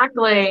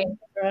 exactly.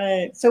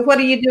 Right. So what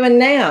are you doing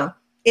now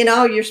in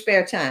all your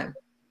spare time?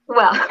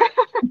 Well,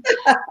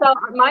 so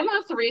my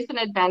most recent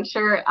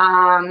adventure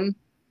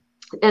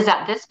is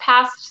that this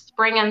past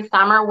spring and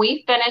summer,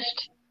 we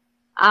finished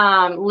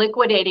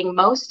liquidating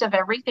most of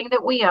everything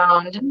that we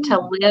owned to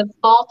live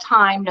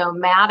full-time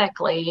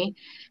nomadically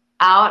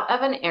out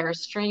of an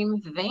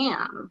Airstream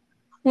van.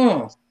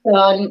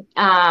 So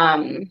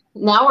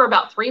now we're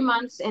about 3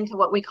 months into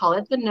what we call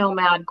it the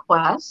Nomad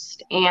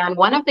Quest. And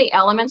one of the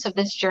elements of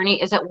this journey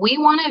is that we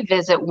want to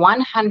visit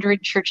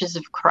 100 churches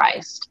of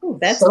Christ. Ooh,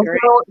 that's great.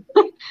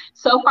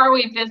 So far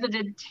we've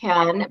visited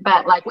 10,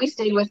 but like we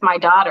stayed with my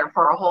daughter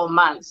for a whole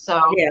month.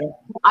 So yeah.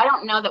 I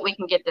don't know that we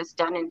can get this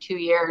done in 2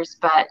 years,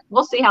 but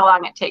we'll see how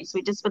long it takes.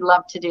 We just would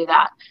love to do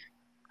that.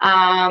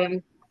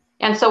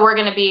 And so we're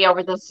going to be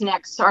over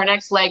our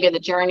next leg of the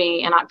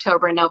journey in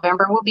October and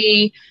November. We'll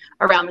be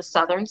around the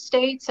southern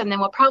states, and then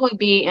we'll probably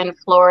be in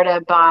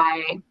Florida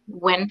by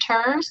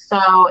winter.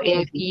 So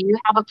if you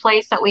have a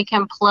place that we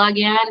can plug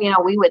in, you know,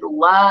 we would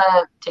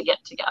love to get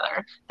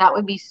together. That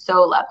would be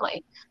so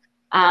lovely.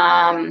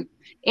 And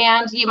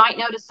you might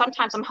notice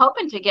sometimes I'm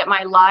hoping to get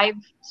my live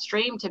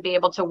stream to be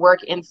able to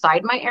work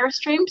inside my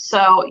Airstream.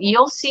 So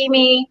you'll see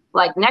me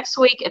like next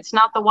week. It's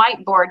not the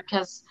whiteboard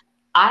because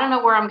I don't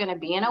know where I'm going to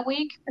be in a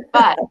week,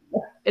 but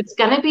it's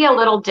going to be a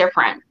little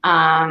different.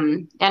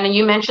 And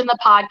you mentioned the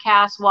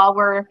podcast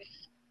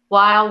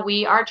while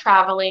we are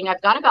traveling.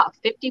 I've got about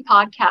 50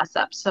 podcasts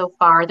up so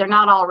far. They're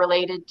not all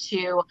related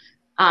to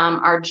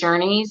our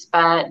journeys,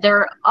 but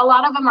a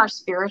lot of them are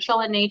spiritual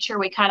in nature.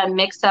 We kind of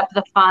mix up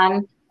the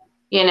fun,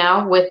 you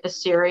know, with the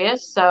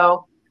serious.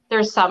 So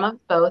there's some of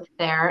both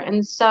there.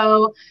 And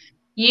so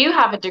you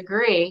have a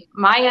degree.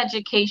 My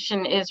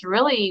education is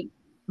really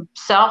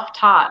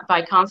self-taught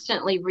by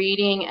constantly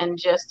reading and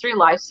just through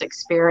life's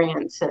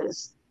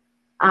experiences.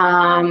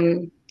 That's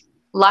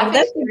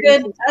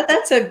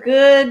a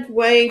good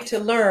way to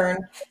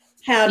learn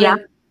how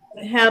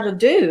to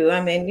do.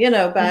 I mean, you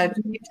know,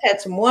 you've had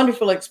some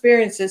wonderful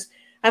experiences.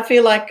 I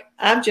feel like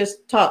I've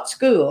just taught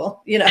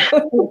school, you know,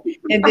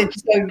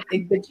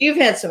 but you've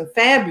had some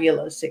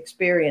fabulous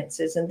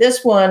experiences, and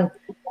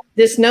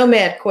this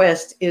Nomad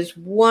Quest is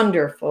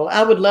wonderful.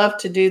 I would love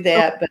to do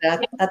that, but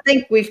I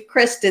think we've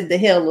crested the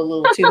hill a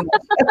little too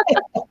much.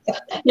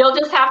 You'll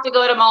just have to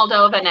go to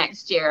Moldova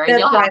next year.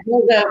 That's right.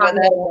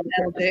 That'll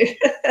do.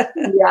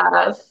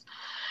 Yes.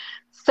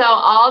 So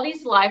all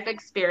these life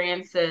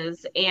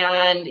experiences,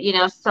 and, you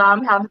know,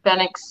 some have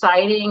been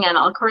exciting, and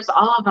of course,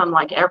 all of them,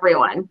 like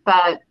everyone,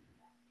 but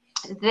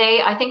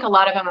I think a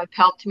lot of them have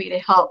helped me to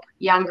help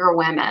younger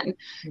women.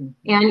 Mm-hmm.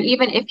 And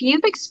even if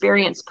you've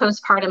experienced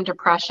postpartum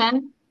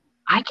depression,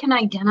 I can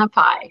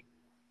identify.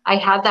 I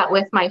had that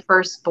with my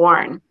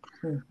firstborn.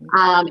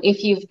 Mm-hmm.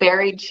 If you've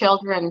buried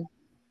children,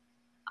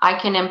 I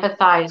can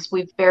empathize.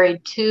 We've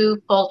buried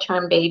 2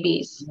 full-term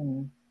babies.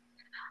 Mm-hmm.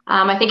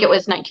 I think it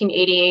was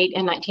 1988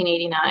 and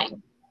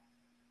 1989.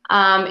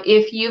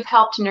 If you've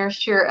helped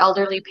nurse your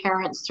elderly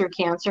parents through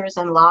cancers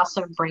and loss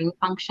of brain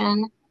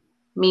function,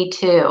 me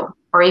too.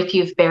 Or if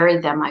you've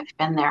buried them, I've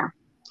been there.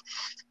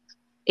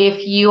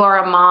 If you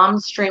are a mom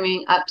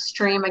streaming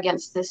upstream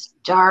against this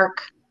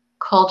dark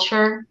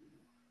culture,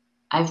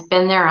 I've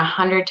been there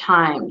 100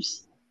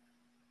 times.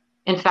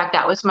 In fact,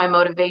 that was my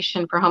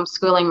motivation for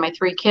homeschooling my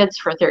 3 kids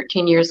for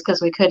 13 years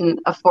because we couldn't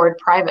afford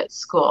private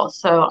school.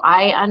 So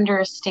I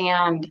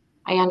understand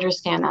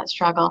that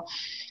struggle.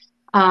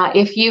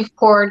 If you've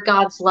poured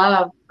God's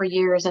love for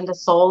years into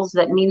souls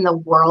that mean the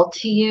world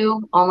to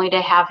you, only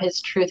to have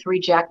his truth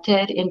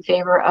rejected in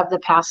favor of the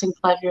passing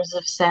pleasures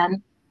of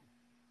sin,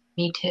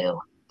 me too.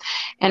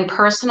 And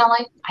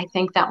personally, I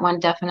think that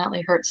one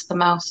definitely hurts the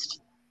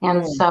most.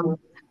 And so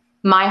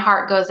my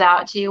heart goes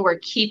out to you. We're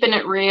keeping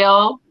it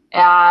real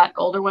at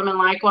Older Women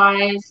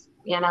Likewise.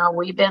 You know,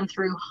 we've been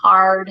through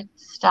hard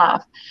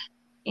stuff.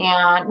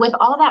 And with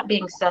all that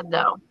being said,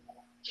 though,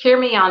 hear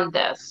me on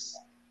this.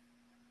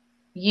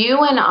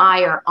 You and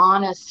I are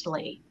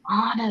honestly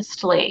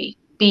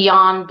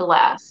beyond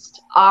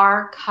blessed.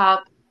 Our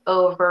cup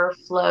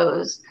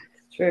overflows.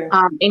 True.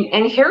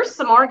 And here's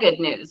some more good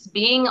news.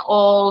 Being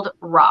old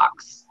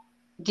rocks.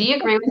 Do you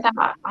agree with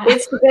that?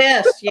 It's the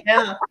best.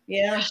 Yeah,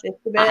 it's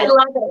the best. I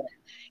love it.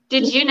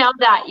 Did you know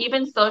that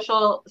even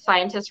social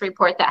scientists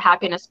report that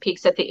happiness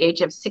peaks at the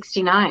age of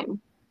 69?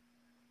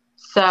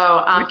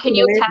 So can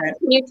you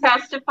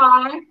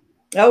testify?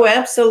 Oh,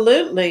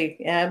 absolutely.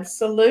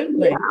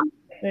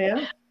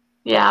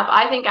 Yeah,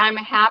 I think I'm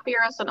happier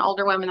as an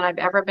older woman than I've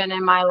ever been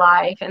in my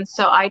life. And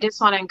so I just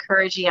want to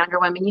encourage younger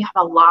women. You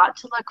have a lot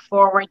to look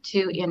forward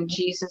to in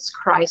Jesus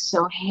Christ.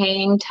 So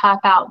hang tough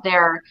out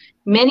there.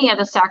 Many of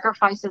the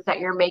sacrifices that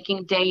you're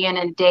making day in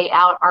and day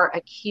out are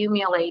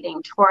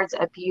accumulating towards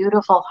a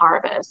beautiful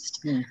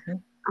harvest. Mm-hmm.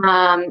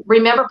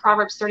 Remember,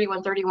 Proverbs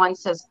 31:31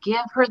 says,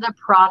 give her the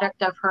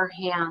product of her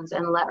hands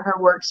and let her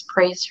works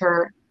praise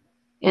her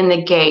in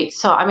the gate.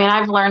 So, I mean,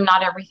 I've learned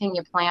not everything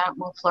you plant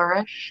will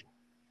flourish,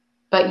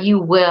 but you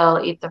will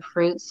eat the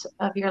fruits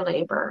of your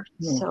labor.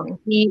 Mm-hmm. So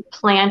keep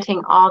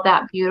planting all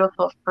that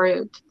beautiful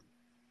fruit.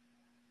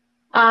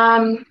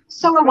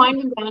 So we're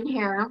winding down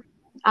here.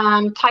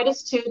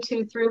 Titus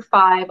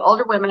 2:2-5,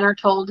 older women are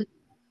told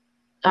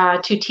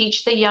to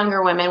teach the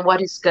younger women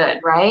what is good,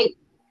 right?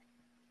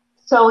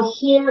 So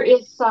here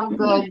is some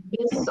good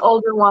this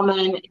older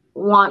woman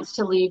wants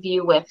to leave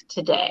you with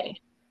today.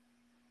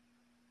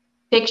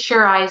 Fix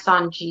your eyes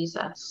on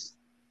Jesus.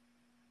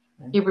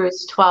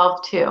 Hebrews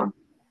 12:2.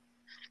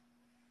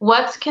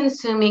 What's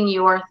consuming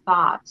your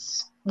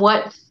thoughts?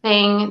 What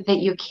thing that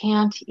you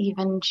can't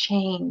even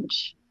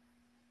change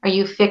are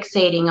you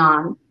fixating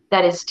on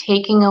that is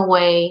taking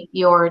away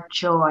your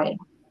joy?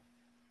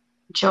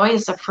 Joy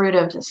is a fruit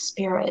of the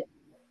Spirit.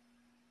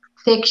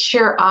 Fix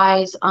your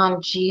eyes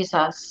on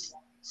Jesus,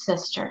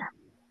 sister.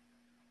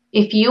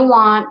 If you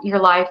want your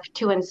life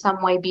to in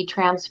some way be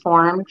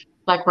transformed,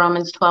 like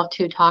Romans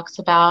 12:2 talks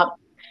about,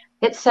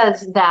 it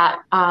says that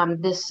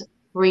this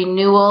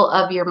renewal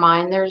of your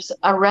mind, there's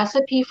a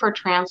recipe for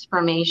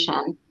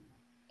transformation.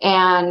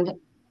 And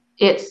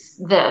it's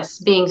this: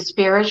 being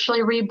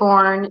spiritually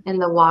reborn in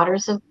the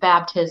waters of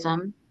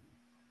baptism,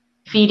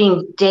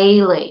 feeding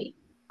daily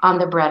on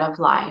the bread of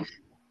life,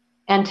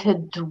 and to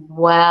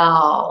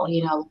dwell,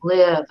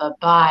 live,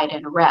 abide,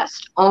 and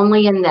rest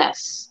only in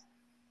this: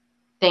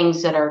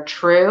 things that are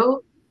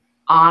true,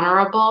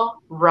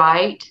 honorable,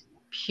 right,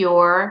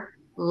 pure,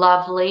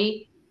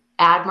 lovely,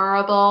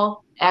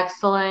 admirable,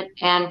 excellent,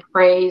 and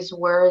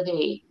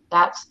praiseworthy.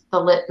 That's the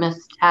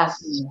litmus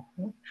test.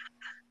 Mm-hmm.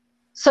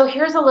 So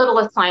here's a little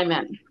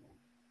assignment.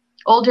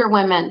 Older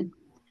women,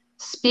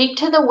 speak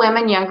to the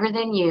women younger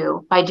than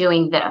you by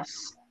doing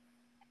this.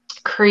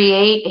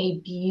 Create a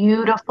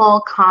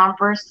beautiful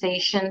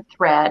conversation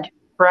thread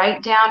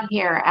right down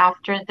here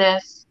after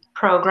this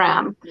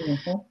program.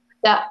 Mm-hmm.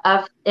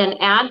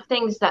 And add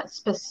things that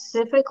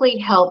specifically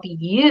help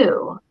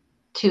you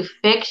to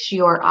fix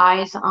your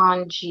eyes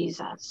on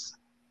Jesus.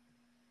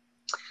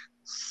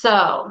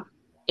 So,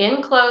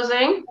 in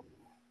closing,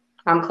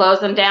 I'm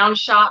closing down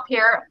shop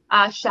here.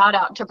 Shout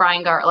out to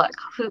Brian Garlock.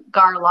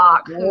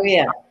 Oh,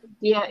 yeah.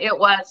 Yeah, it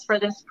was for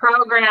this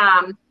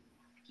program.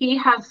 He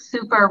has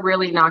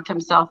really knocked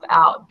himself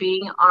out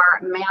being our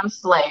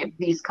man-slave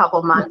these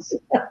couple months,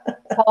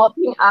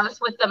 helping us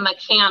with the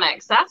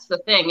mechanics. That's the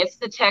thing. It's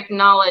the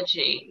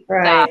technology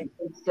that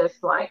is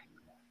just like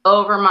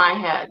over my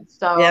head.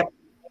 So,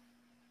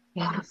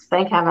 Yes,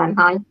 thank heaven,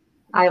 huh,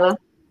 Isla?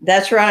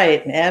 That's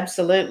right.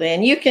 Absolutely.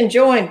 And you can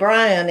join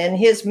Brian and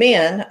his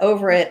men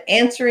over at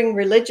Answering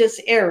Religious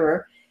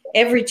Error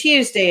every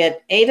Tuesday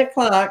at 8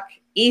 o'clock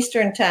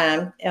Eastern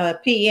Time,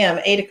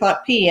 8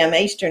 o'clock p.m.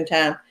 Eastern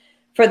Time,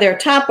 for their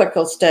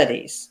topical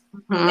studies.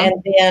 Mm-hmm. And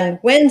then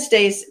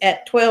Wednesdays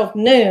at 12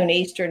 noon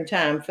Eastern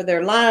Time for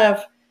their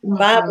live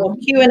Bible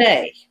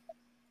Q&A.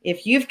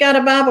 If you've got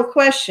a Bible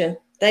question,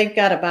 they've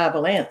got a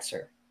Bible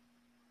answer.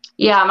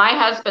 Yeah, my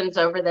husband's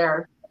over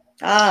there.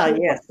 Ah,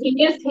 yes.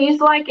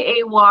 He's like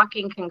a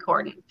walking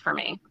concordance for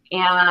me.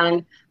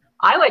 And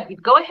I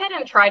would go ahead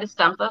and try to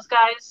stump those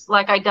guys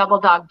like I double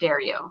dog dare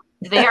you.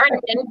 They are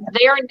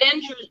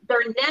ninjas.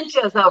 They're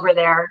ninjas over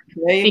there.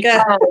 There you go.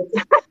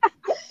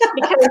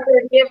 Because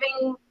they're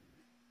giving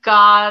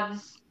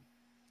God's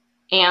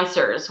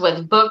answers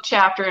with book,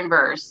 chapter, and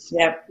verse.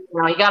 Yep.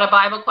 You got a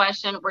Bible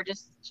question. We're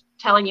just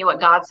telling you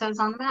what God says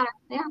on the matter.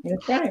 Yeah.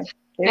 That's right.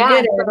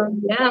 They're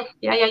good.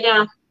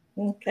 Yeah.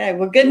 Okay.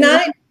 Well, good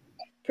night.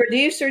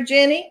 Producer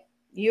Jenny,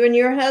 you and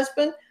your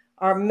husband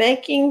are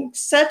making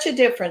such a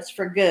difference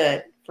for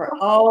good for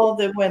all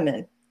the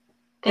women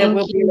that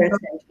will be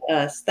listening to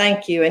us.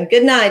 Thank you. And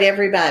good night,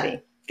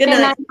 everybody. Good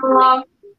night.